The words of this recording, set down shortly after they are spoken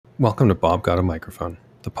Welcome to Bob Got a Microphone,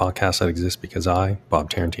 the podcast that exists because I,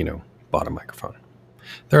 Bob Tarantino, bought a microphone.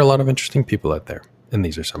 There are a lot of interesting people out there, and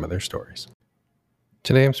these are some of their stories.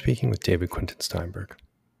 Today I'm speaking with David Quinton Steinberg.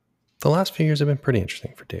 The last few years have been pretty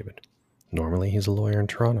interesting for David. Normally he's a lawyer in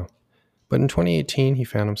Toronto, but in 2018 he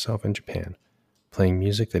found himself in Japan, playing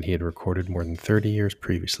music that he had recorded more than 30 years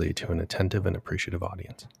previously to an attentive and appreciative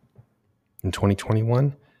audience. In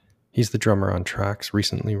 2021, he's the drummer on tracks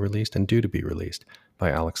recently released and due to be released by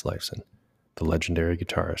Alex Lifeson, the legendary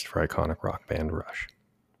guitarist for iconic rock band Rush.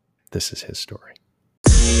 This is his story.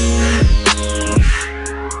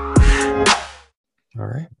 All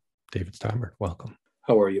right, David Steinberg, welcome.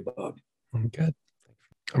 How are you, Bob? I'm good.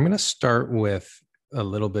 I'm going to start with a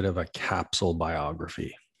little bit of a capsule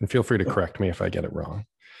biography, and feel free to correct me if I get it wrong.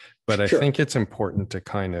 But I think it's important to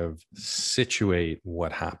kind of situate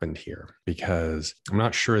what happened here, because I'm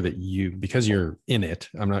not sure that because you're in it,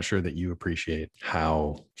 I'm not sure that you appreciate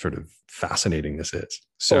how sort of fascinating this is.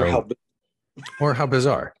 So, or how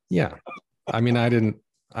bizarre. Yeah. I mean, I didn't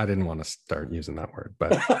want to start using that word,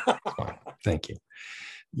 but fine. Thank you.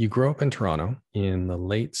 You grew up in Toronto in the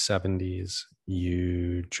late 70s.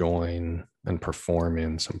 You join and perform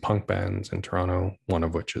in some punk bands in Toronto, one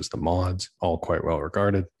of which is the Mods, all quite well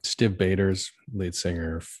regarded. Stiv Bators, lead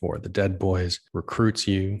singer for the Dead Boys, recruits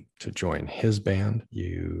you to join his band.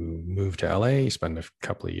 You move to LA, you spend a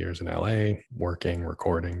couple of years in LA, working,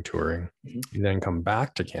 recording, touring. You then come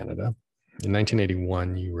back to Canada. In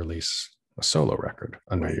 1981, you release a solo record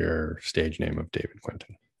under your stage name of David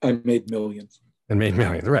Quinton. I made millions. And made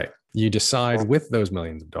millions, right. You decide with those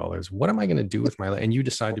millions of dollars, what am I going to do with my life? And you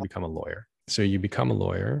decide to become a lawyer. So you become a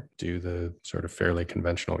lawyer, do the sort of fairly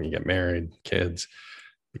conventional, you get married, kids,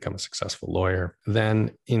 become a successful lawyer.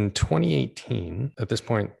 Then in 2018, at this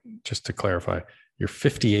point, just to clarify, you're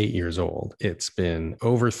 58 years old. It's been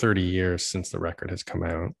over 30 years since the record has come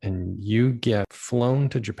out, and you get flown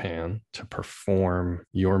to Japan to perform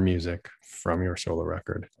your music from your solo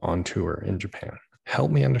record on tour in Japan.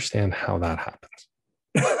 Help me understand how that happens.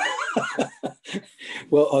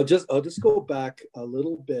 Well, I'll just go back a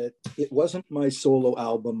little bit. It wasn't my solo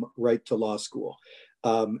album, Right to Law School.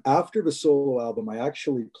 After the solo album, I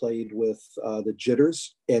actually played with the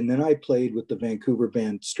Jitters, and then I played with the Vancouver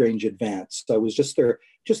band Strange Advance. I was just their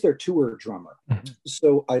tour drummer. Mm-hmm.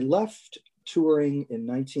 So I left touring in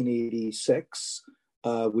 1986,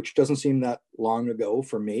 which doesn't seem that long ago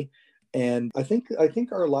for me. And I think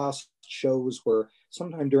our last shows were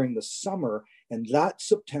sometime during the summer. And that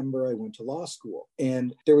September, I went to law school.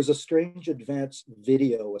 And there was a Strange Advance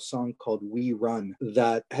video, a song called We Run,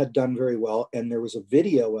 that had done very well. And there was a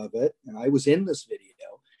video of it. And I was in this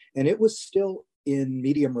video. And it was still in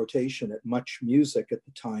medium rotation at Much Music at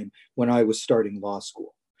the time when I was starting law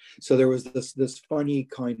school. So there was this funny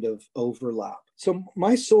kind of overlap. So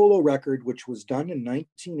my solo record, which was done in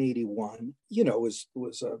 1981,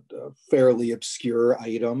 was a fairly obscure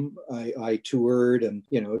item. I toured and,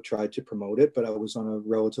 tried to promote it, but I was on a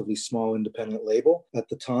relatively small independent label at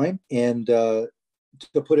the time. And to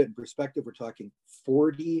put it in perspective, we're talking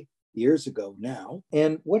 40 years ago now.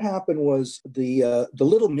 And what happened was the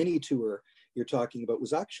little mini tour you're talking about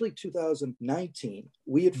was actually 2019.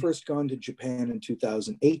 We had first gone to Japan in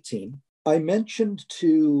 2018. I mentioned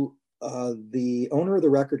to the owner of the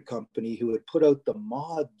record company who had put out the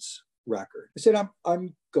Mods record. I said,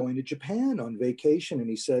 I'm going to Japan on vacation. And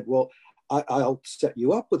he said, well, I'll set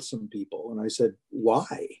you up with some people. And I said,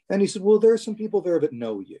 why? And he said, well, there are some people there that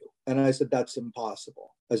know you. And I said, that's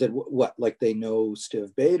impossible. I said, what? Like they know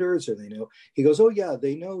Stiv Bators or they know? He goes, oh yeah,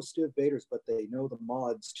 they know Stiv Bators, but they know the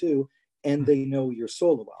Mods too. And they know your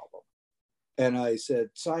solo album. And I said,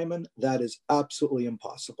 Simon, that is absolutely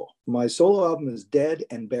impossible. My solo album is dead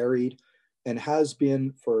and buried and has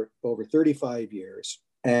been for over 35 years.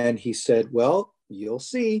 And he said, well, you'll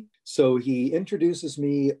see. So he introduces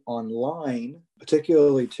me online,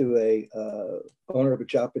 particularly to a owner of a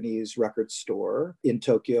Japanese record store in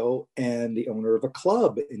Tokyo and the owner of a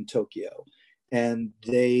club in Tokyo. And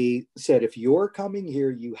they said, if you're coming here,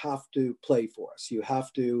 you have to play for us. You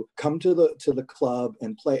have to come to the club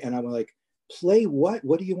and play. And I'm like, play what?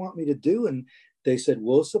 What do you want me to do? And they said,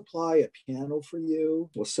 we'll supply a piano for you.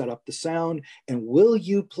 We'll set up the sound. And will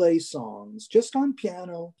you play songs just on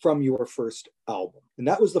piano from your first album? And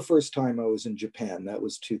that was the first time I was in Japan. That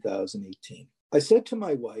was 2018. I said to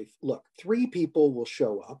my wife, look, 3 people will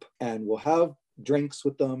show up and we'll have drinks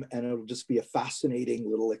with them, and it'll just be a fascinating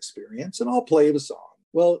little experience, and I'll play the song.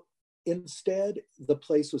 Well, instead, the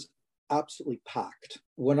place was absolutely packed.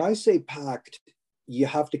 When I say packed, you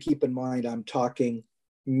have to keep in mind I'm talking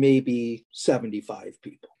maybe 75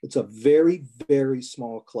 people. It's a very, very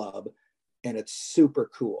small club. and it's super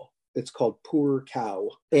cool. It's called Poor Cow.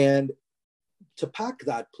 And to pack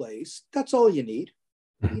that place, that's all you need.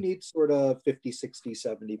 You need sort of 50, 60,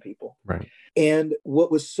 70 people. Right. And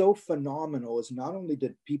what was so phenomenal is not only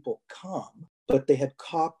did people come, but they had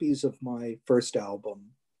copies of my first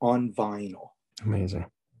album on vinyl. Amazing.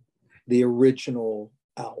 The original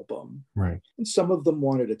album. Right. And some of them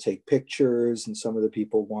wanted to take pictures, and some of the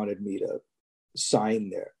people wanted me to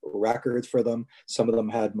sign their records for them. Some of them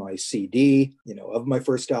had my CD, of my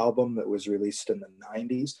first album that was released in the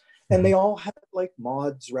 90s. And they all had like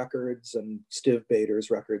Mod's records and Stiv Bators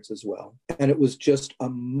records as well. And it was just a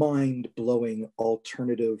mind-blowing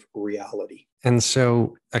alternative reality. And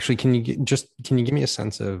so actually, can you give me a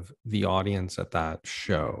sense of the audience at that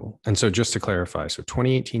show? And so just to clarify, so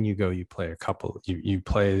 2018, you play a couple, you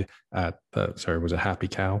play at was it Happy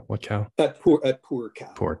Cow? What cow? At Poor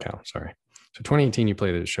Cow. Poor Cow, sorry. So 2018, you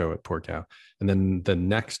played a show at Poor Cow. And then the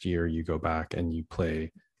next year you go back and you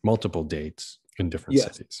play multiple dates in different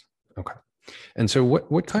cities. Okay. And so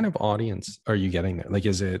what kind of audience are you getting there? Like,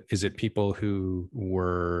 is it people who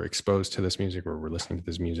were exposed to this music or were listening to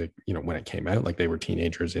this music, when it came out, like they were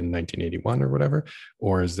teenagers in 1981 or whatever?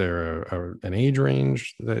 Or is there an age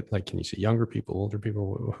range that, like, can you see younger people, older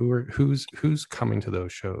people? Who's coming to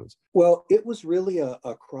those shows? Well, it was really a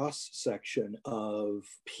cross section of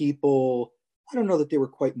people. I don't know that they were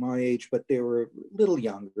quite my age, but they were a little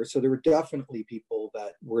younger. So there were definitely people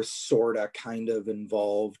that were sort of kind of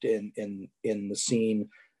involved in the scene,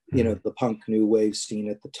 the punk new wave scene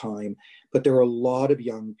at the time. But there were a lot of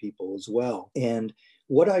young people as well. And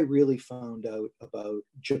what I really found out about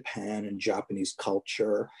Japan and Japanese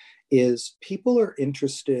culture is people are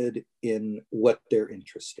interested in what they're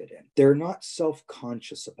interested in. They're not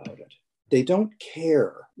self-conscious about it. They don't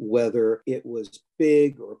care whether it was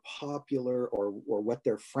big or popular or what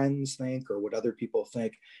their friends think or what other people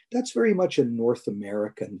think. That's very much a North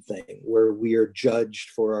American thing where we are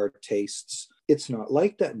judged for our tastes. It's not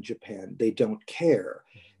like that in Japan. They don't care.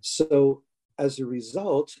 So as a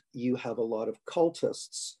result, you have a lot of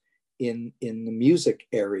cultists in the music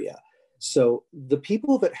area. So the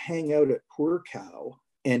people that hang out at Poor Cow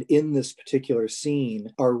and in this particular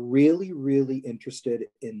scene are really, really interested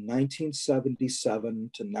in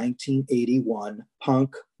 1977 to 1981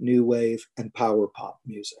 punk, new wave, and power pop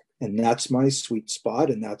music. And that's my sweet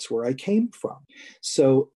spot, and that's where I came from.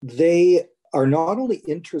 So they are not only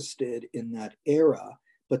interested in that era,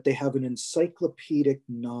 but they have an encyclopedic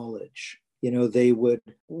knowledge. They would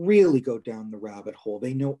really go down the rabbit hole.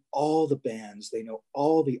 They know all the bands, they know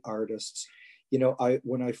all the artists.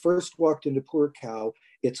 When I first walked into Poor Cow,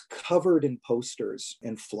 it's covered in posters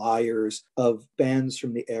and flyers of bands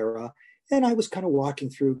from the era. And I was kind of walking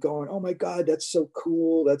through going, oh my God, that's so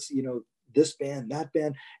cool. That's, this band, that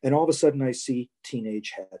band. And all of a sudden I see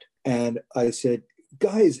Teenage Head. And I said,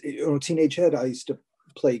 guys, Teenage Head, I used to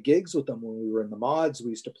play gigs with them when we were in the Mods.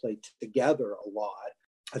 We used to play together a lot.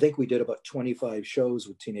 I think we did about 25 shows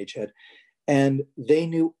with Teenage Head. And they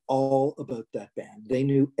knew all about that band. They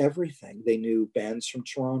knew everything. They knew bands from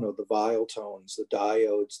Toronto, the Vile Tones, the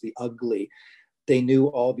Diodes, the Ugly. They knew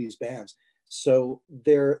all these bands. So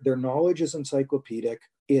their knowledge is encyclopedic.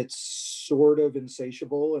 It's sort of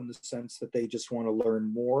insatiable in the sense that they just want to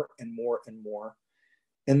learn more and more and more.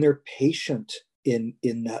 And they're patient in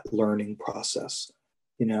that learning process.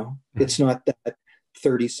 It's not that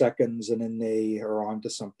 30 seconds and then they are on to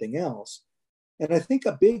something else. And I think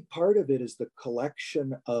a big part of it is the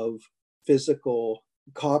collection of physical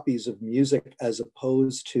copies of music as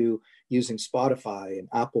opposed to using Spotify and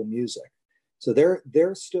Apple Music. So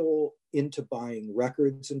they're still into buying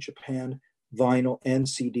records in Japan, vinyl and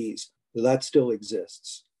CDs. That still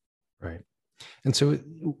exists. Right. And so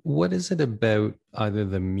what is it about either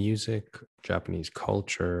the music, Japanese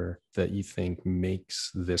culture that you think makes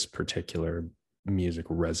this particular music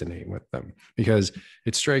resonate with them? Because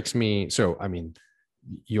it strikes me,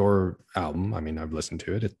 your album, I've listened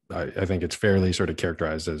to it. I think it's fairly sort of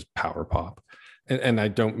characterized as power pop. And I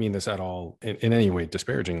don't mean this at all in any way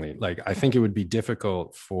disparagingly. Like, I think it would be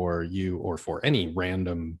difficult for you or for any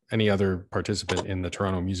other participant in the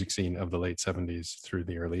Toronto music scene of the late 70s through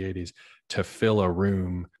the early 80s to fill a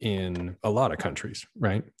room in a lot of countries,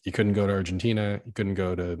 right? You couldn't go to Argentina. You couldn't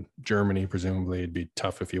go to Germany. Presumably it'd be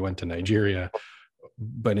tough if you went to Nigeria.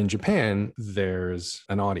 But in Japan, there's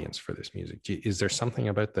an audience for this music. Is there something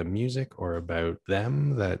about the music or about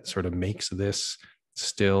them that sort of makes this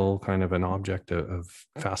still kind of an object of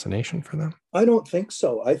fascination for them? I don't think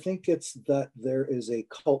so. I think it's that there is a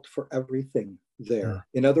cult for everything there.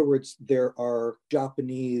 In other words, there are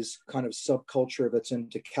Japanese kind of subculture that's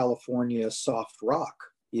into California soft rock.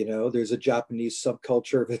 You know, there's a Japanese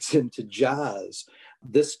subculture that's into jazz.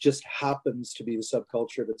 This just happens to be the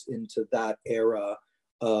subculture that's into that era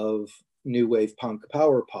of new wave punk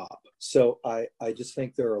power pop. So I just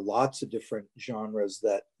think there are lots of different genres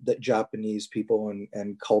that Japanese people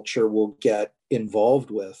and culture will get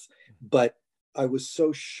involved with. But I was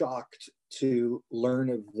so shocked to learn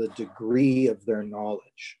of the degree of their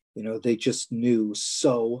knowledge. You know, they just knew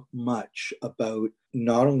so much about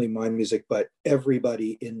not only my music, but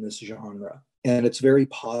everybody in this genre. And it's very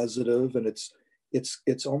positive, and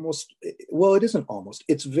it's almost, well, it isn't almost,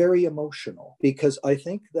 it's very emotional, because I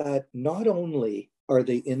think that not only are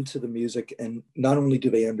they into the music and not only do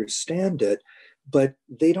they understand it, but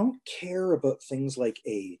they don't care about things like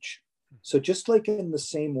age. So just like in the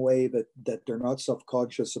same way that they're not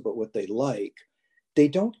self-conscious about what they like, they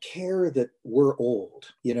don't care that we're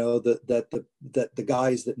old, you know, that the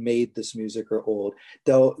guys that made this music are old.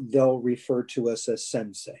 They'll refer to us as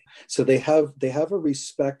sensei. So they have a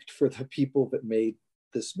respect for the people that made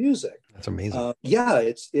this music. That's amazing. Yeah,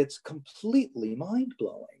 it's completely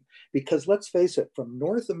mind-blowing, because let's face it, from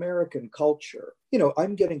North American culture, you know,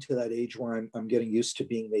 I'm getting to that age where I'm getting used to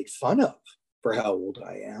being made fun of for how old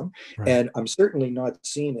I am. Right. And I'm certainly not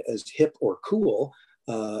seen as hip or cool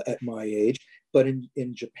at my age. But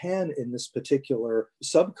in Japan, in this particular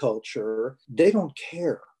subculture, they don't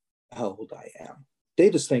care how old I am. They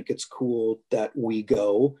just think it's cool that we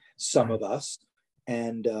go, some of us,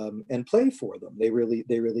 and play for them. They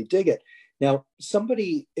really dig it. Now,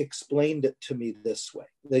 somebody explained it to me this way.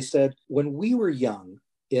 They said, when we were young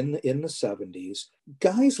in the 70s,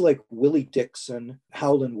 guys like Willie Dixon,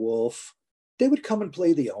 Howlin' Wolf, they would come and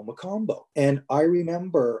play the Elma Combo. And I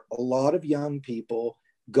remember a lot of young people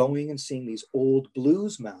going and seeing these old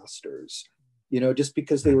blues masters, you know, just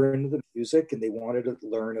because they were into the music and they wanted to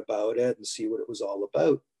learn about it and see what it was all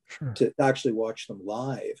about, to actually watch them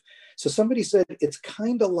live. So somebody said it's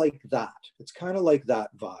kind of like that. It's kind of like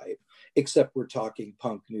that vibe, except we're talking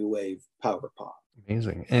punk, new wave, power pop.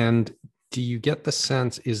 Amazing. And do you get the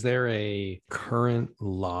sense, is there a current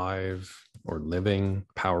live or living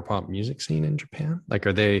power pop music scene in Japan? Like,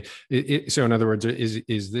 are they, so in other words,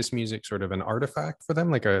 is this music sort of an artifact for them?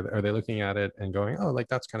 Like, are they looking at it and going, oh, like,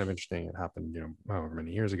 that's kind of interesting, it happened, you know, however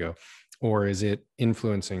many years ago? Or is it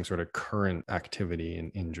influencing sort of current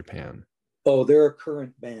activity in Japan? Oh, there are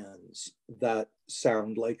current bands that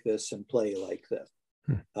sound like this and play like this.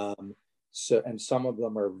 So, and some of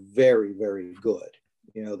them are very, very good.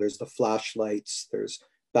 You know, there's the Flashlights, there's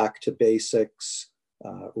Back to Basics,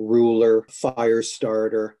 Ruler,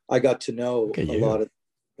 Firestarter. I got to know a lot of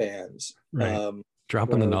bands. Right.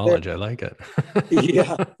 Dropping the knowledge, I like it.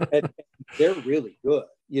 Yeah, and they're really good.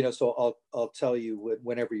 You know, so I'll tell you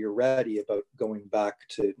whenever you're ready about going back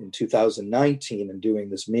to in 2019 and doing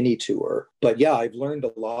this mini tour. But yeah, I've learned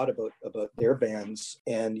a lot about their bands,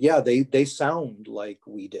 and yeah, they sound like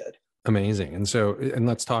we did. Amazing. And so, and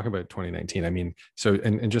let's talk about 2019. I mean, so,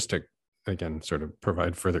 and just to, again, sort of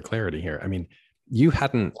provide further clarity here. I mean, you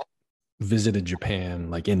hadn't visited Japan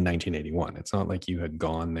like in 1981. It's not like you had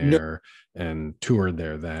gone there and toured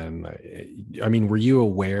there then. I mean, were you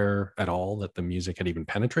aware at all that the music had even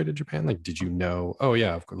penetrated Japan? Like, did you know, oh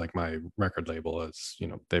yeah, of course, like my record label is, you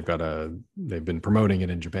know, they've been promoting it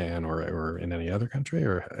in Japan or in any other country,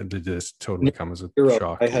 or did this totally come as a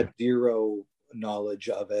shock? I had zero knowledge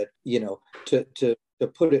of it. You know, to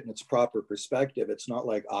put it in its proper perspective, it's not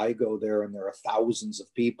like I go there and there are thousands of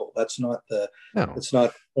people. That's not that's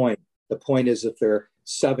not the point. The point is, if they're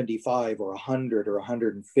 75 or 100 or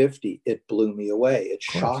 150, it blew me away. It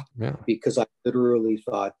shocked me, because I literally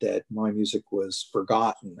thought that my music was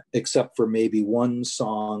forgotten, except for maybe one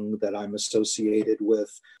song that I'm associated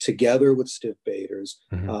with, together with Stiv Bators,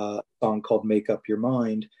 a song called "Make Up Your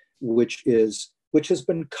Mind," which has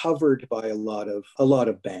been covered by a lot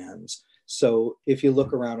of bands. So if you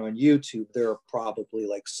look around on YouTube, there are probably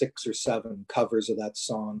like 6 or 7 covers of that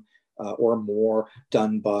song or more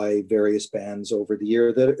done by various bands over the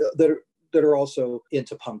year that are also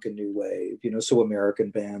into punk and new wave. You know, so American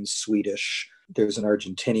bands, Swedish. There's an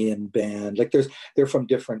Argentinian band. Like they're from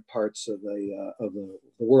different parts of the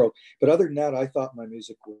world. But other than that, I thought my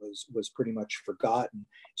music was pretty much forgotten.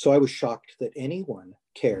 So I was shocked that anyone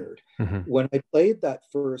cared. When I played that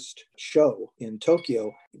first show in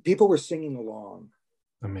Tokyo, people were singing along.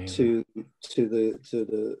 Amazing. to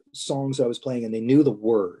the songs I was playing, and they knew the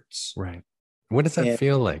words. Right. What does that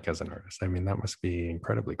feel like as an artist? I mean, that must be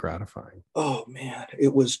incredibly gratifying. Oh man,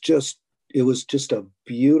 it was just a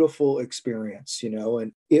beautiful experience, you know,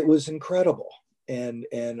 and it was incredible. And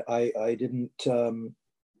I didn't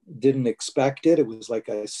didn't expect it. It was like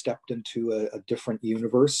I stepped into a different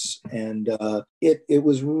universe, and it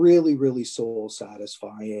was really, really soul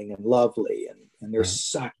satisfying and lovely. And they're Right.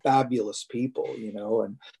 such fabulous people,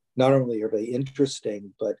 and not only are they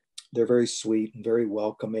interesting, but they're very sweet and very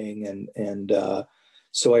welcoming. And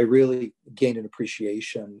so I really gained an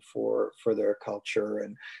appreciation for their culture,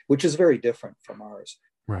 and which is very different from ours.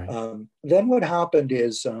 Right. Then what happened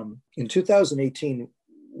is in 2018,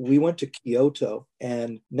 we went to Kyoto,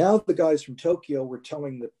 and now the guys from Tokyo were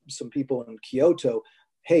telling some people in Kyoto,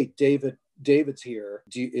 "Hey, David's here.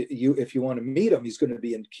 If you want to meet him, he's going to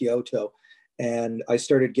be in Kyoto." And I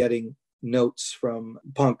started getting notes from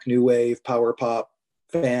punk, new wave, power pop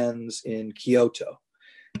fans in Kyoto,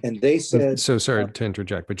 and they said, So sorry to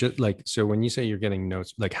interject, but just like, so when you say you're getting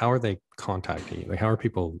notes, like how are they contacting you? Like how are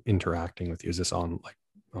people interacting with you? Is this on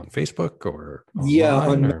Facebook or yeah,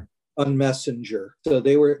 online or? on Messenger. So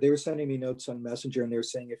they were sending me notes on Messenger, and they were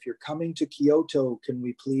saying, "If you're coming to Kyoto, can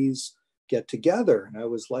we please get together?" And I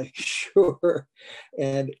was like, "Sure."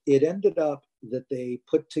 And it ended up that they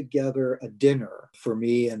put together a dinner for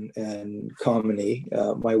me and Kamini,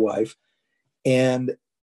 my wife, and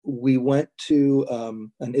we went to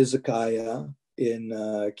an izakaya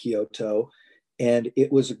in Kyoto, and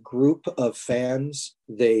it was a group of fans.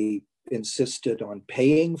 They insisted on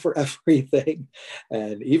paying for everything,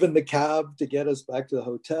 and even the cab to get us back to the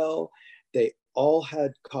hotel. They all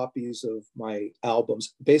had copies of my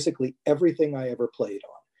albums, basically everything I ever played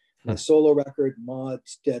on. My solo record,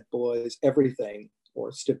 Mods, Dead Boys, everything,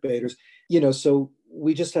 or Stiff Baiters. So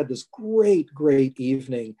we just had this great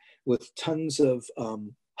evening with tons of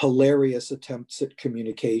hilarious attempts at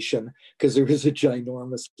communication, because there is a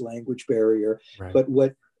ginormous language barrier. Right. But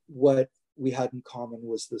what we had in common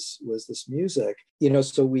was this music.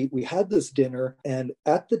 So we had this dinner, and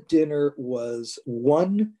at the dinner was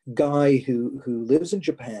one guy who lives in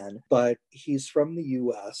Japan, but he's from the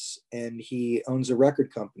US, and he owns a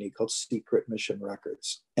record company called Secret Mission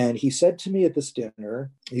Records. And he said to me at this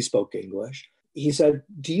dinner, he spoke English. He said,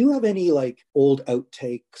 "Do you have any like old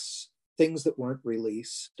outtakes, things that weren't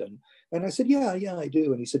released?" And I said, yeah, I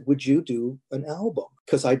do. And he said, "Would you do an album?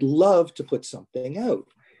 Because I'd love to put something out."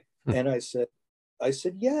 And I said,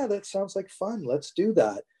 "Yeah, that sounds like fun. Let's do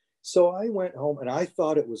that." So I went home, and I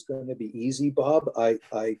thought it was going to be easy, Bob. I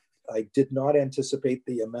did not anticipate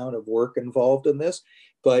the amount of work involved in this,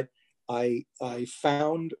 but I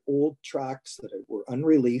found old tracks that were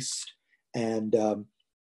unreleased, and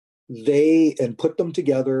put them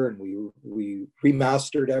together, and we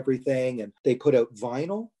remastered everything, and they put out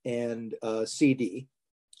vinyl and CD.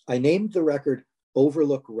 I named the record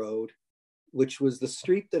Overlook Road, which was the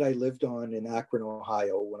street that I lived on in Akron,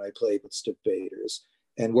 Ohio, when I played with Stiff Baiters,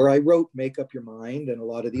 and where I wrote Make Up Your Mind and a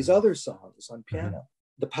lot of these other songs on piano.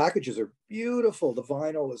 Mm-hmm. The packages are beautiful. The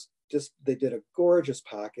vinyl is they did a gorgeous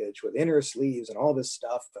package with inner sleeves and all this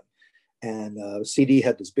stuff. And CD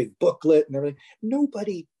had this big booklet and everything.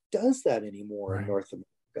 Nobody does that anymore in North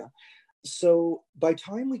America. So by the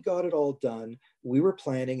time we got it all done, we were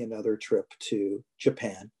planning another trip to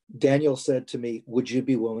Japan. Daniel said to me, "Would you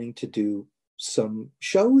be willing to do some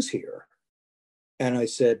shows here?" And I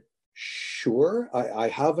said, "Sure." I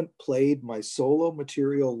haven't played my solo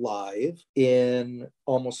material live in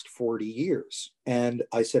almost 40 years. And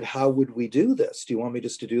I said, "How would we do this? Do you want me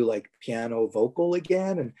just to do like piano vocal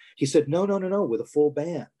again?" And he said, No, with a full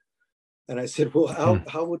band. And I said, "Well,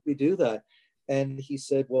 how would we do that?" And he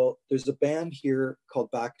said, "Well, there's a band here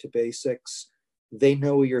called Back to Basics. They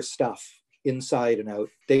know your stuff inside and out.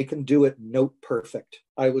 They can do it note perfect."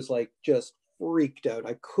 I was like, just freaked out.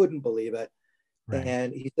 I couldn't believe it. Right.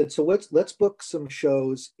 And he said, "So let's book some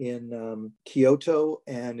shows in Kyoto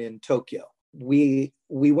and in Tokyo." We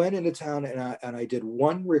went into town, and I did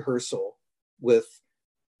one rehearsal with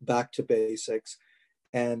Back to Basics,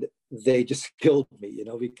 and they just killed me,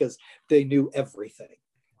 because they knew everything,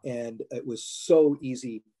 and it was so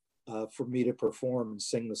easy for me to perform and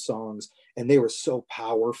sing the songs, and they were so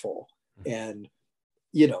powerful and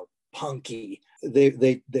punky.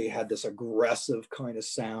 They had this aggressive kind of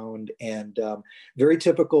sound, and very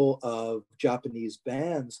typical of Japanese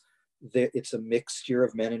bands. It's a mixture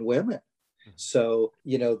of men and women. So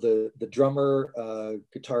the drummer,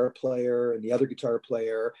 guitar player, and the other guitar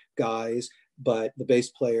player, guys, but the bass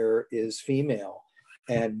player is female.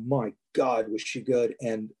 And my God, was she good,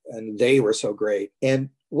 and they were so great. And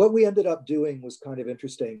what we ended up doing was kind of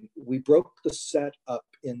interesting. We broke the set up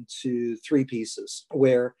into 3 pieces,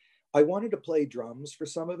 where I wanted to play drums for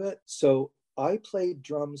some of it. So I played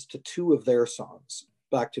drums to 2 of their songs,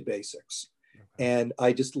 Back to Basics. And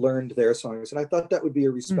I just learned their songs. And I thought that would be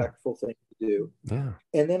a respectful thing to do. Yeah.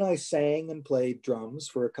 And then I sang and played drums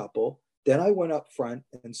for a couple. Then I went up front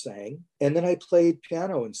and sang. And then I played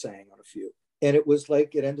piano and sang on a few. And it was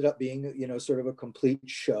like, it ended up being, you know, sort of a complete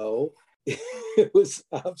show. It was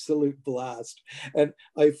absolute blast. And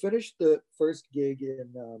I finished the first gig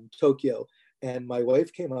in Tokyo. And my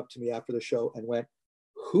wife came up to me after the show and went,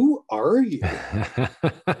 "Who are you?"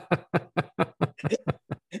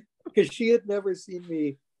 Because she had never seen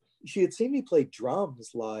me. She had seen me play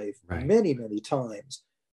drums live many, many times,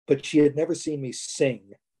 but she had never seen me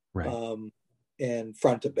sing and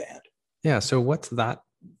front a band. Yeah. So what's that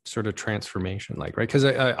sort of transformation like, right? Because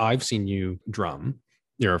I've seen you drum.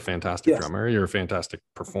 You're a fantastic drummer. You're a fantastic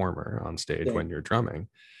performer on stage when you're drumming.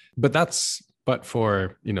 But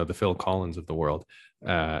for, you know, the Phil Collins of the world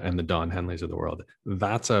and the Don Henleys of the world,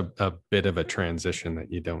 that's a bit of a transition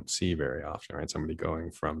that you don't see very often, right? Somebody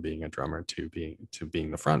going from being a drummer to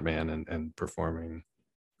being the front man and performing,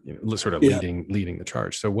 you know, sort of leading the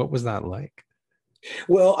charge. So what was that like?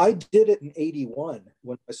 Well, I did it in '81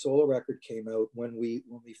 when my solo record came out. When we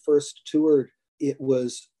first toured, it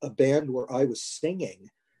was a band where I was singing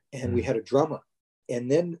and we had a drummer. And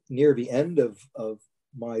then near the end of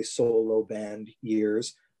my solo band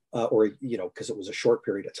years, or, you know, because it was a short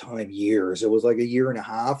period of time, years, it was like a year and a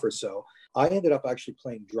half or so, I ended up actually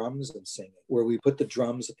playing drums and singing, where we put the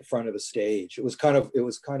drums at the front of the stage. It was kind of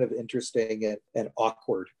interesting and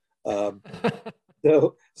awkward.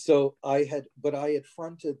 So I had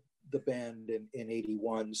fronted the band in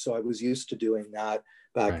 '81, so I was used to doing that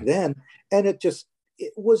back then, and it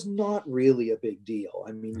was not really a big deal.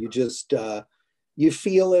 I mean, you just you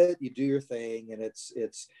feel it, you do your thing, and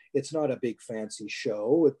it's not a big fancy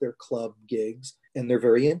show at their club gigs, and they're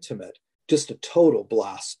very intimate. Just a total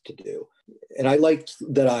blast to do, and I liked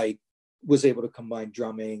that I was able to combine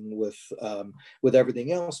drumming with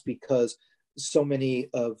everything else, because so many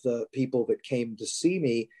of the people that came to see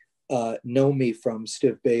me know me from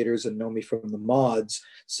Stiv Bators and know me from the Mods.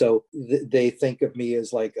 So they think of me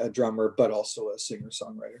as like a drummer, but also a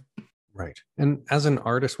singer-songwriter. Right. And as an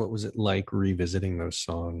artist, what was it like revisiting those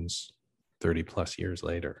songs 30 plus years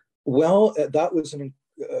later? Well, that was an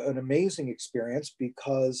amazing experience,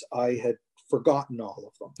 because I had forgotten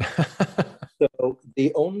all of them. So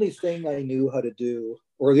the only thing I knew how to do,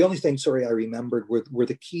 or the only thing, I remembered were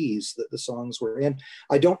the keys that the songs were in.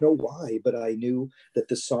 I don't know why, but I knew that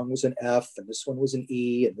this song was an F and this one was an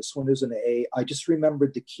E and this one was an A. I just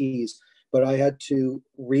remembered the keys, but I had to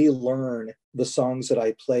relearn the songs that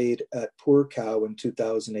I played at Poor Cow in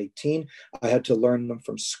 2018. I had to learn them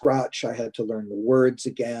from scratch. I had to learn the words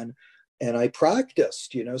again, and I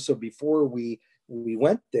practiced, you know, so before we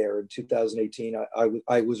went there in 2018,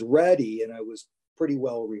 I was ready and I was pretty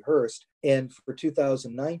well rehearsed. And for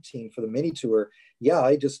 2019, for the mini tour,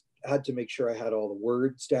 I just had to make sure I had all the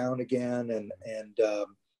words down again. And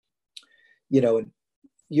you know, and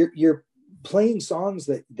you're playing songs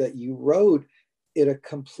that you wrote at a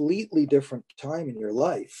completely different time in your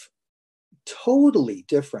life, totally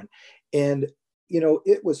different. And, you know,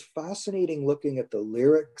 it was fascinating looking at the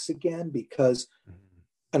lyrics again, because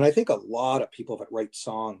and I think a lot of people that write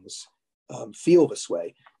songs feel this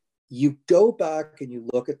way. You go back and you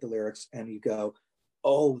look at the lyrics and you go,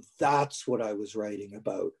 "Oh, that's what I was writing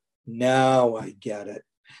about. Now I get it."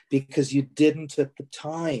 Because you didn't at the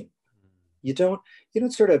time. You don't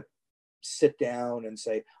sort of sit down and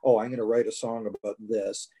say, "Oh, I'm going to write a song about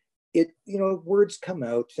this." Words come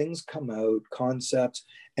out, things come out, concepts,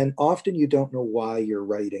 and often you don't know why you're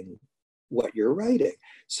writing what you're writing.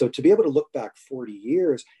 So to be able to look back 40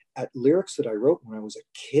 years at lyrics that I wrote when I was a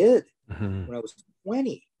kid, when I was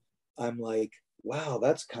 20, I'm like, wow,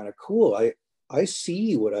 that's kind of cool. I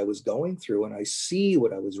see what I was going through, and I see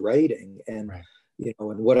what I was writing, and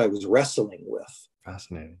and what I was wrestling with.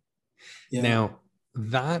 Fascinating. Yeah. Now,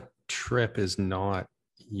 that trip is not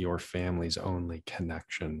your family's only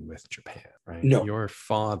connection with Japan, right? No. Your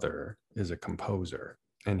father is a composer,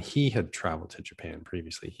 and he had traveled to Japan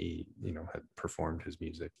previously. He, had performed his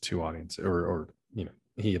music to audience, or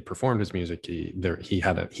he had performed his music. He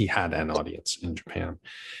had an audience in Japan.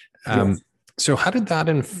 Yes. So how did that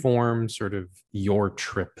inform sort of your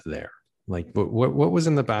trip there? Like what was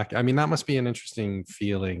in the back? I mean, that must be an interesting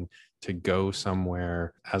feeling to go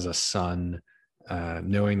somewhere as a son,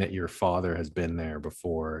 knowing that your father has been there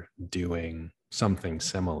before doing something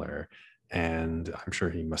similar. And I'm sure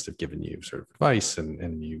he must have given you sort of advice, and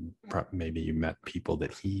maybe you met people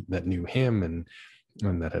that knew him and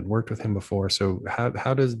that had worked with him before. So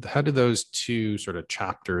how do those two sort of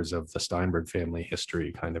chapters of the Steinberg family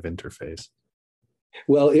history kind of interface?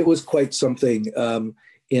 Well, it was quite something.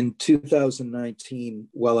 in 2019,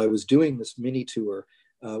 while I was doing this mini tour,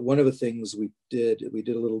 one of the things we did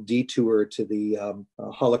a little detour to the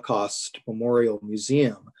Holocaust Memorial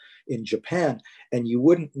Museum in Japan. And you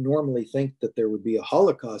wouldn't normally think that there would be a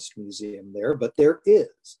Holocaust museum there, but there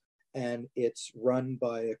is. And it's run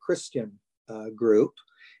by a Christian group.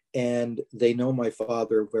 And they know my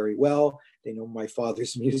father very well. They know my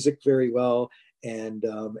father's music very well, and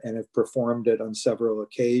have performed it on several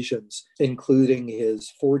occasions, including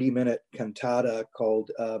his 40-minute cantata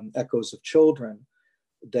called Echoes of Children,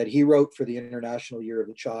 that he wrote for the International Year of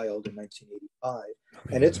the Child in 1985.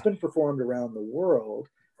 And it's been performed around the world,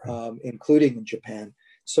 including in Japan.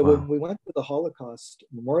 So when we went to the Holocaust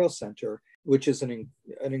Memorial Center, which is an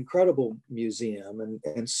incredible museum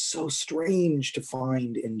and so strange to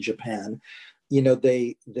find in Japan, you know,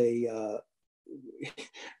 they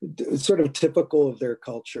sort of typical of their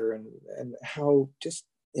culture and how just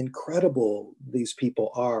incredible these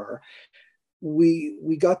people are.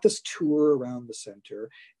 We got this tour around the center,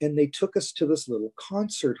 and they took us to this little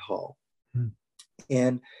concert hall.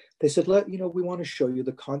 And they said, we want to show you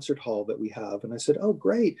the concert hall that we have. And I said, oh,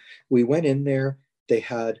 great. We went in there. They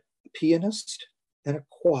had a pianist and a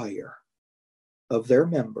choir of their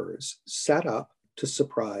members set up to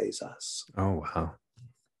surprise us. Oh, wow.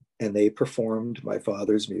 And they performed my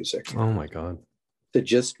father's music. Oh, my God. To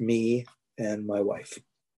just me and my wife.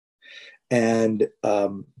 And,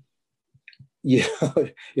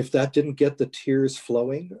 if that didn't get the tears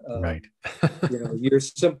flowing, right. You're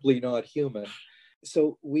simply not human.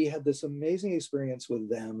 So we had this amazing experience with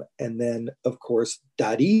them. And then, of course,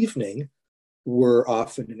 that evening, we're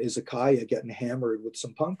off in an izakaya getting hammered with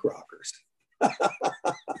some punk rockers.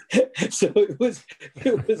 So it was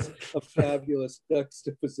a fabulous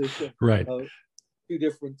juxtaposition right. of two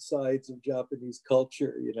different sides of Japanese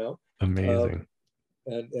culture, Amazing.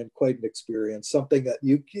 And quite an experience, something that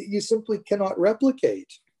you simply cannot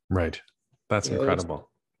replicate. Right. That's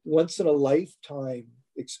incredible. Once in a lifetime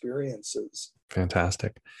experiences.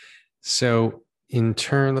 Fantastic. So in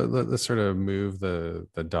turn, let's sort of move the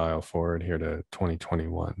dial forward here to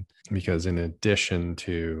 2021, because in addition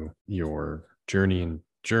to your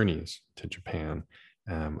journeys to Japan,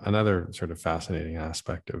 another sort of fascinating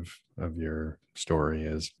aspect of your story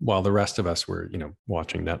is, while the rest of us were,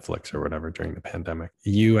 watching Netflix or whatever during the pandemic,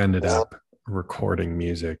 you ended up recording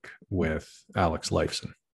music with Alex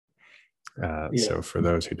Lifeson. So for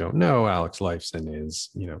those who don't know, Alex Lifeson is,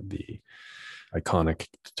 the iconic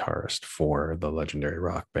guitarist for the legendary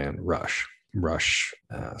rock band Rush. Rush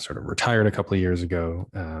sort of retired a couple of years ago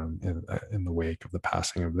in the wake of the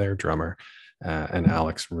passing of their drummer. And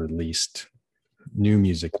Alex released new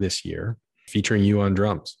music this year featuring you on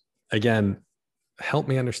drums. Again, help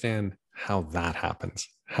me understand how that happens.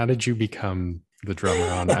 How did you become the drummer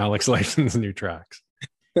on Alex Lifeson's new tracks?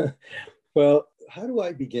 Well, how do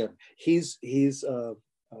I begin? He's a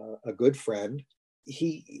good friend.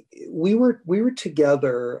 We were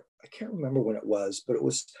together. I can't remember when it was, but it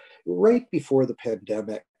was right before the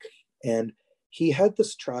pandemic. And he had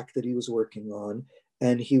this track that he was working on,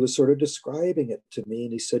 and he was sort of describing it to me.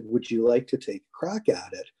 And he said, "Would you like to take a crack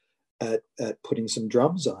at it, at putting some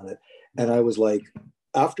drums on it?" And I was like,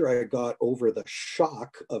 after I got over the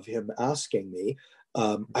shock of him asking me,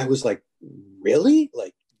 I was like, "Really?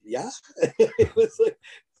 Like, yeah." It was like,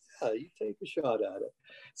 "Yeah, you take a shot at it."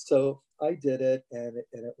 So I did it, and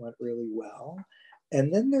it went really well.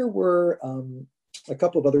 And then there were a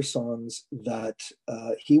couple of other songs that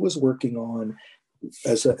he was working on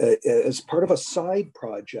as part of a side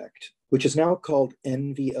project, which is now called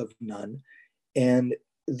Envy of None. And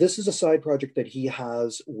this is a side project that he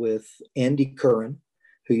has with Andy Curran,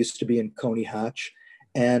 who used to be in Coney Hatch,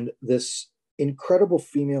 and this incredible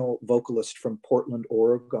female vocalist from Portland,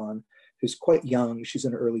 Oregon, who's quite young. She's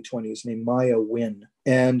in her early 20s, named Maya Wynn.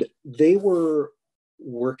 And they were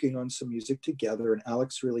working on some music together, and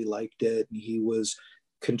Alex really liked it, and he was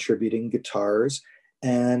contributing guitars.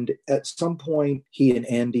 And at some point, he and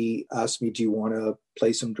Andy asked me, "Do you want to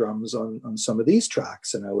play some drums on some of these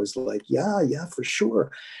tracks?" And I was like, yeah, for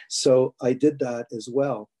sure. So I did that as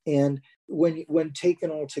well. And when taken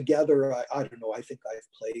all together, I don't know, I think I've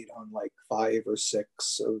played on like 5 or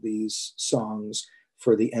 6 of these songs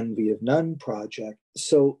for the Envy of None project.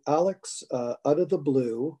 So Alex, out of the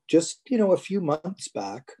blue, just, a few months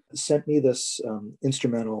back, sent me this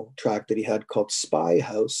instrumental track that he had called Spy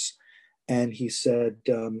House. And he said,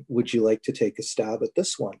 "Would you like to take a stab at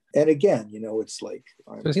this one?" And again, it's like,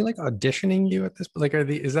 so is he like auditioning you at this? Like,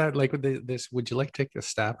 is that like this? Would you like to take a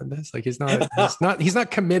stab at this? Like, he's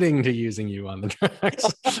not committing to using you on the tracks.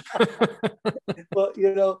 Well,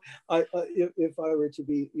 if I were to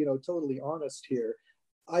be, totally honest here,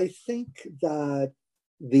 I think that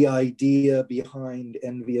the idea behind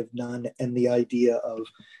Envy of None and the idea of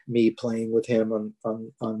me playing with him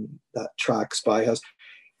on that track Spy House,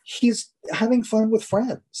 he's having fun with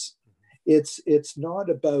friends. It's not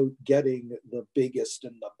about getting the biggest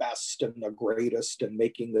and the best and the greatest and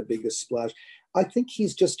making the biggest splash. I think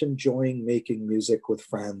he's just enjoying making music with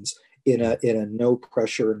friends in a no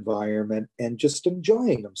pressure environment and just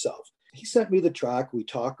enjoying himself. He sent me the track. We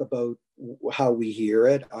talk about how we hear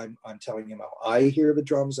it. I'm telling him how I hear the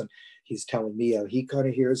drums, and he's telling me how he kind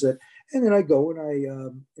of hears it. And then I go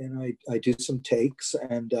and I do some takes,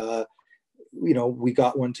 and we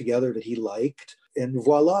got one together that he liked, and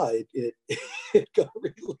voila, it got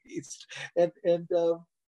released. And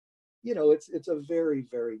it's a very,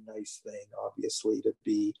 very nice thing, obviously, to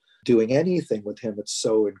be doing anything with him. It's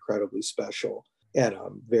so incredibly special, and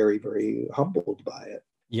I'm very, very humbled by it.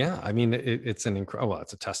 Yeah, I mean, it's an incredible. Well,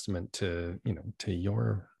 it's a testament to to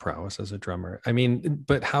your prowess as a drummer. I mean,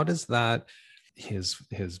 but how does that? His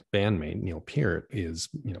bandmate Neil Peart is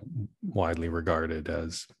widely regarded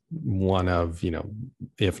as one of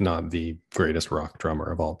if not the greatest rock drummer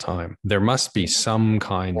of all time. There must be some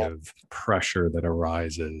kind of pressure that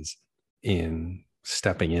arises in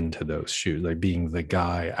stepping into those shoes, like being the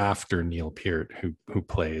guy after Neil Peart who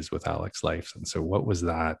plays with Alex Lifeson. So what was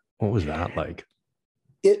that like?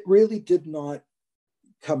 It really did not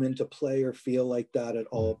come into play or feel like that at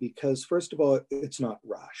all, because first of all, it's not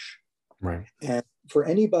Rush. Right. And for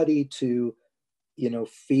anybody to,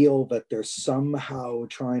 feel that they're somehow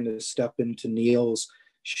trying to step into Neil's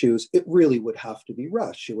shoes, it really would have to be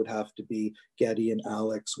Rush. It would have to be Geddy and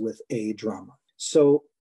Alex with a drummer. So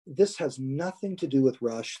this has nothing to do with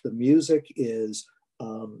Rush. The music is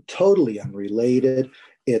totally unrelated.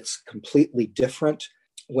 It's completely different.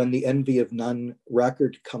 When the Envy of None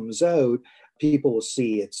record comes out, people will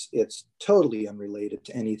see it's totally unrelated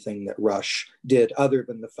to anything that Rush did, other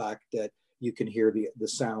than the fact that you can hear the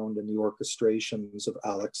sound and the orchestrations of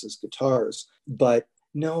Alex's guitars. But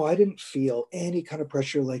no, I didn't feel any kind of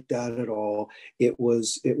pressure like that at all. It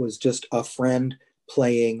was just a friend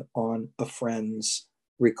playing on a friend's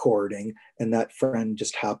recording, and that friend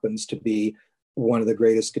just happens to be one of the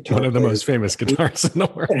greatest guitar one of the players. Most famous guitarists in the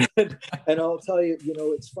world. And I'll tell you,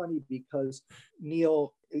 it's funny because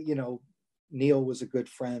Neil was a good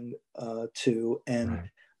friend too, and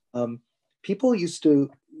people used to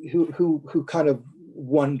who kind of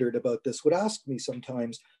wondered about this would ask me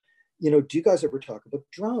sometimes, do you guys ever talk about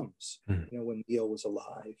drums? When Neil was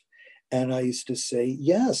alive, and I used to say,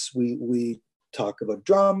 yes, we talk about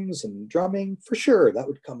drums and drumming for sure. That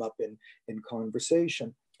would come up in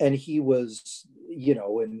conversation. And he was,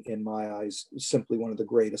 in my eyes, simply one of the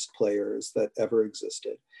greatest players that ever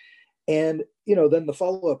existed. And, then the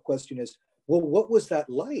follow-up question is, well, what was that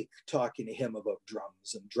like, talking to him about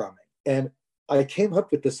drums and drumming? And I came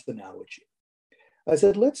up with this analogy. I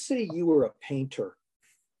said, let's say you were a painter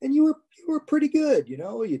and you were pretty good.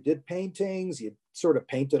 You did paintings, you sort of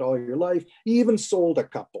painted all your life. You even sold a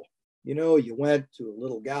couple. You went to a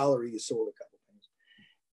little gallery, you sold a couple.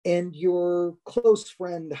 And your close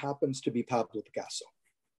friend happens to be Pablo Picasso.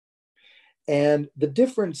 And the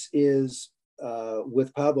difference is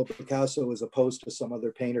with Pablo Picasso, as opposed to some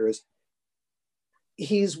other painter, is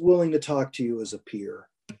he's willing to talk to you as a peer.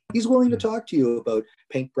 He's willing to talk to you about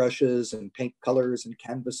paintbrushes and paint colors and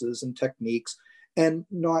canvases and techniques and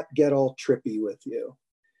not get all trippy with you.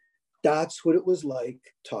 That's what it was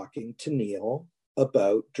like talking to Neil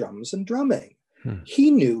about drums and drumming. He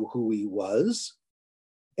knew who he was.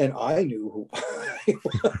 And I knew who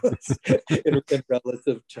I was in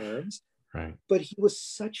relative terms. Right. But he was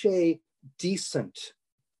such a decent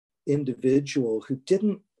individual who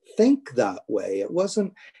didn't think that way.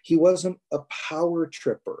 He wasn't a power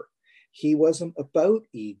tripper. He wasn't about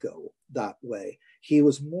ego that way. He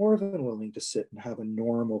was more than willing to sit and have a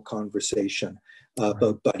normal conversation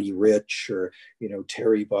about Buddy Rich or,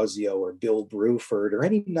 Terry Bozzio or Bill Bruford or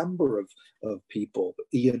any number of people,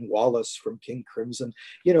 Ian Wallace from King Crimson.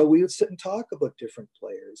 We would sit and talk about different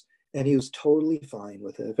players, and he was totally fine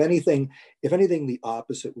with it. If anything, the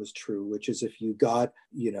opposite was true, which is if you got,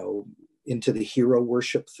 into the hero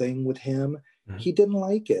worship thing with him, he didn't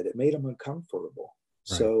like it. It made him uncomfortable.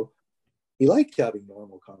 Right. So he liked having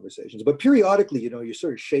normal conversations, but periodically, you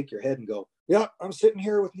sort of shake your head and go, yeah, I'm sitting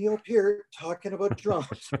here with Neil Peart talking about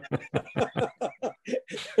drums.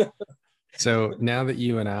 So now that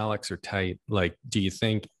you and Alex are tight, do you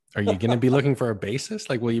think, are you going to be looking for a bassist?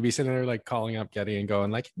 Will you be sitting there calling up Geddy and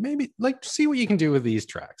going maybe see what you can do with these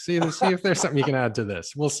tracks. See if there's something you can add to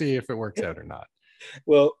this. We'll see if it works out or not.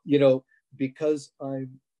 Well, because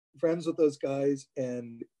I'm friends with those guys,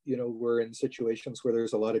 and we're in situations where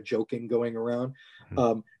there's a lot of joking going around.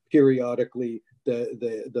 Periodically,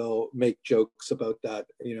 they'll make jokes about that.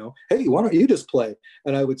 Hey, why don't you just play?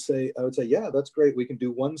 And I would say, yeah, that's great. We can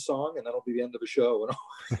do one song, and that'll be the end of the show.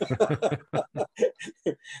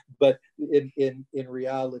 But in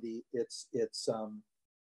reality, it's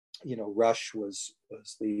Rush was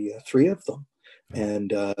the three of them,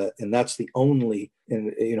 and that's the only,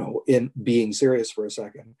 in being serious for a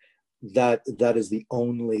second, that is the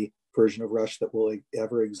only version of Rush that will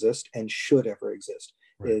ever exist and should ever exist,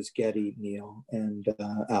 right, is Geddy, Neil, and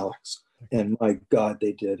Alex. And my God,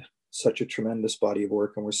 they did such a tremendous body of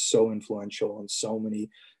work and were so influential on so many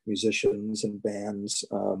musicians and bands.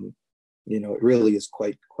 It really is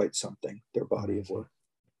quite something, their body of work.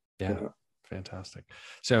 Yeah. Fantastic.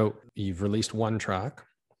 So you've released one track,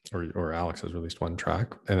 or Alex has released one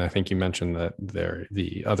track, and I think you mentioned that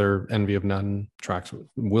the other Envy of None tracks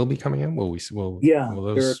will be coming in. Will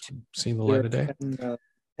those see the light of day?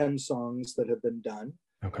 10 songs that have been done.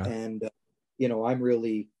 Okay. And I'm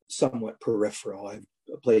really somewhat peripheral. I've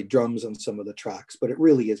played drums on some of the tracks, but it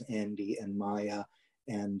really is Andy and Maya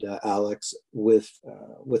and Alex with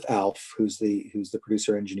Alf, who's the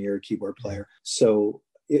producer, engineer, keyboard player. So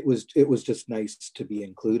it was just nice to be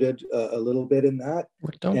included a little bit in that.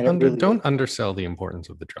 Don't undersell the importance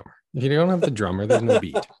of the drummer. If you don't have the drummer, there's no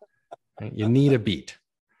beat. Right? You need a beat.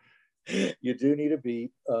 You do need a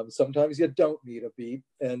beat. Sometimes you don't need a beat,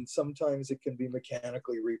 and sometimes it can be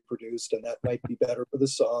mechanically reproduced, and that might be better for the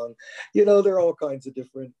song. There are all kinds of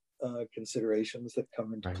different considerations that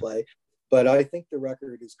come into play. But I think the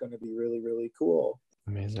record is going to be really, really cool.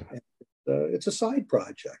 Amazing. And, it's a side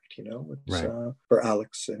project, for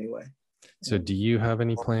Alex anyway. So do you have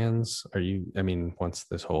any plans? Once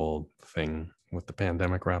this whole thing with the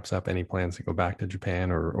pandemic wraps up, any plans to go back to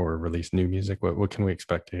Japan or release new music? What can we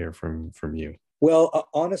expect to hear from you? Well,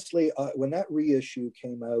 honestly, when that reissue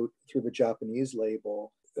came out through the Japanese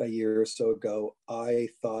label a year or so ago, I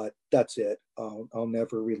thought, that's it. I'll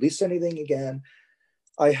never release anything again.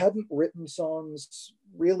 I hadn't written songs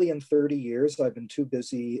really in 30 years. I've been too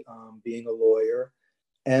busy being a lawyer.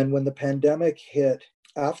 And when the pandemic hit,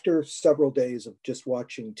 after several days of just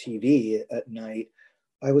watching TV at night,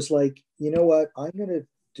 I was like, you know what? I'm going to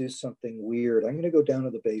do something weird. I'm going to go down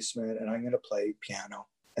to the basement and I'm going to play piano.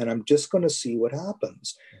 And I'm just going to see what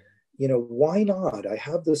happens. Why not? I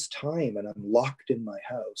have this time and I'm locked in my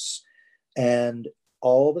house. And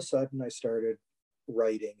all of a sudden I started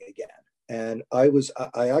writing again. And I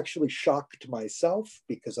actually shocked myself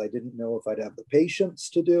because I didn't know if I'd have the patience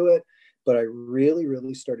to do it, but I really,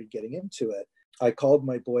 really started getting into it. I called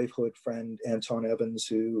my boyhood friend, Anton Evans,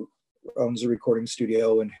 who owns a recording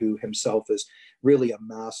studio and who himself is really a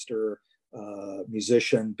master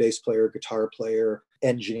musician, bass player, guitar player,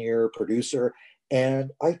 engineer, producer.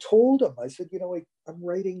 And I told him, I said, I'm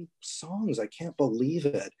writing songs. I can't believe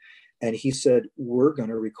it. And he said, we're going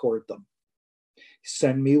to record them.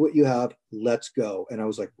 Send me what you have. Let's go. And I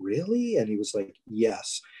was like, really? And he was like,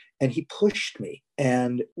 yes. And he pushed me.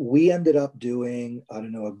 And we ended up doing,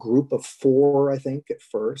 a group of 4, I think, at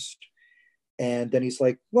first. And then he's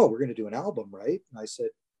like, well, we're going to do an album, right? And I said,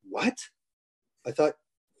 what? I thought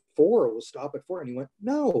 4 will stop at 4. And he went,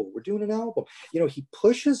 no, we're doing an album. He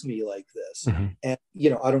pushes me like this. Mm-hmm. And,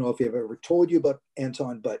 I don't know if I've ever told you about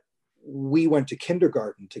Anton, but we went to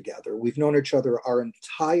kindergarten together. We've known each other our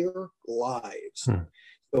entire lives.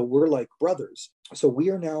 So we're like brothers. So we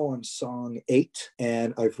are now on song 8,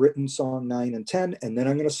 and I've written song 9 and 10, and then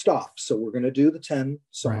I'm going to stop. So we're going to do the 10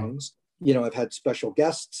 songs. Right. I've had special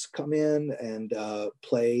guests come in and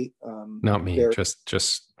play. Not me,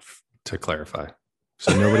 just to clarify.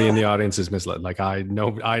 So nobody in the audience is misled. Like I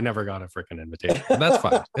never got a freaking invitation. But that's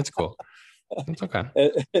fine. It's cool. It's okay.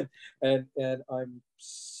 And I'm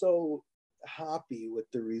so happy with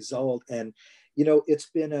the result. And it's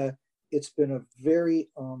been a very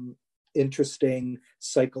interesting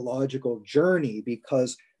psychological journey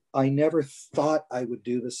because I never thought I would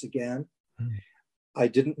do this again. I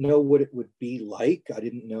didn't know what it would be like. I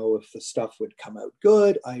didn't know if the stuff would come out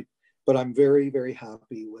good. But I'm very, very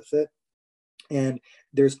happy with it. And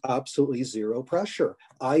there's absolutely zero pressure.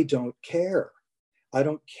 I don't care. I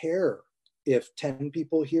don't care if 10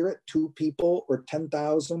 people hear it, 2 people, or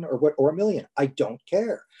 10,000, or 1 million. I don't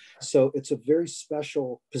care. So it's a very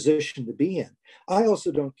special position to be in. I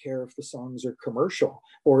also don't care if the songs are commercial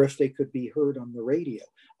or if they could be heard on the radio.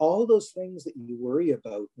 All those things that you worry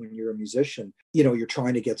about when you're a musician, you're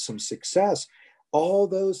trying to get some success. All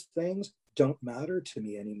those things don't matter to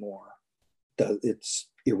me anymore. It's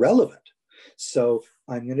irrelevant. So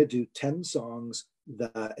I'm going to do 10 songs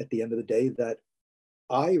that at the end of the day that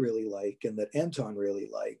I really like and that Anton really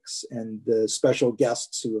likes, and the special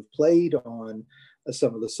guests who have played on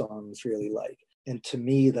some of the songs really like. And to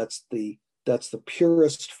me, that's the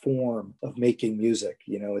purest form of making music.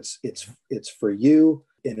 It's for you,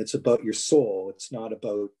 and it's about your soul. It's not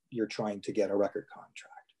about you're trying to get a record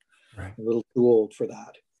contract. Right. I'm a little too old for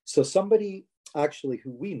that. So somebody actually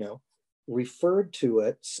who we know referred to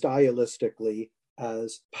it stylistically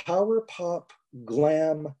as power pop,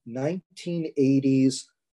 glam, 1980s,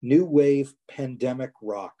 new wave, pandemic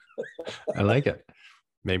rock. I like it.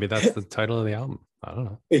 Maybe that's the title of the album. I don't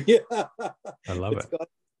know. Yeah, I love it.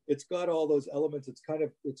 It's got all those elements. It's kind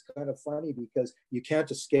of funny because you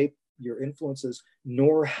can't escape your influences,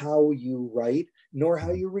 nor how you write, nor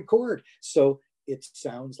how you record. So it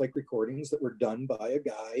sounds like recordings that were done by a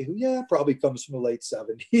guy who, probably comes from the late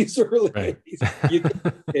 70s, early 80s. You can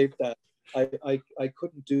escape that. I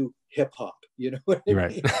couldn't do hip hop, you know what I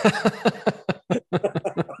mean?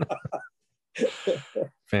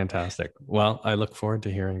 Fantastic. Well, I look forward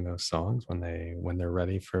to hearing those songs when they're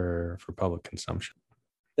ready for public consumption.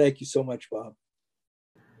 Thank you so much, Bob.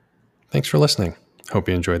 Thanks for listening. Hope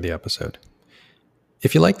you enjoyed the episode.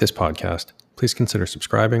 If you like this podcast, please consider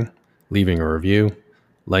subscribing, leaving a review,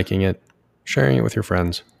 liking it, sharing it with your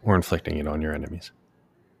friends, or inflicting it on your enemies.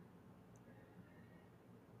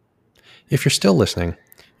 If you're still listening,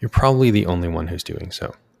 you're probably the only one who's doing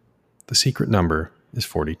so. The secret number is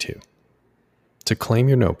 42. To claim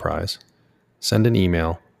your No Prize, send an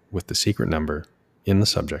email with the secret number in the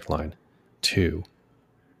subject line to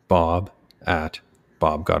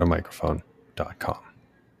bob@bobgotamicrophone.com.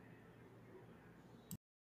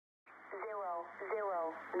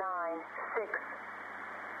 0096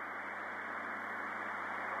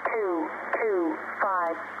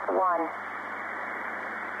 2251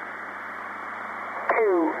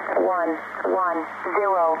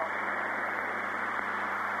 2110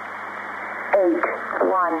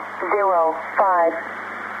 8105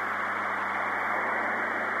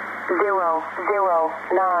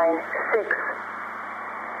 0096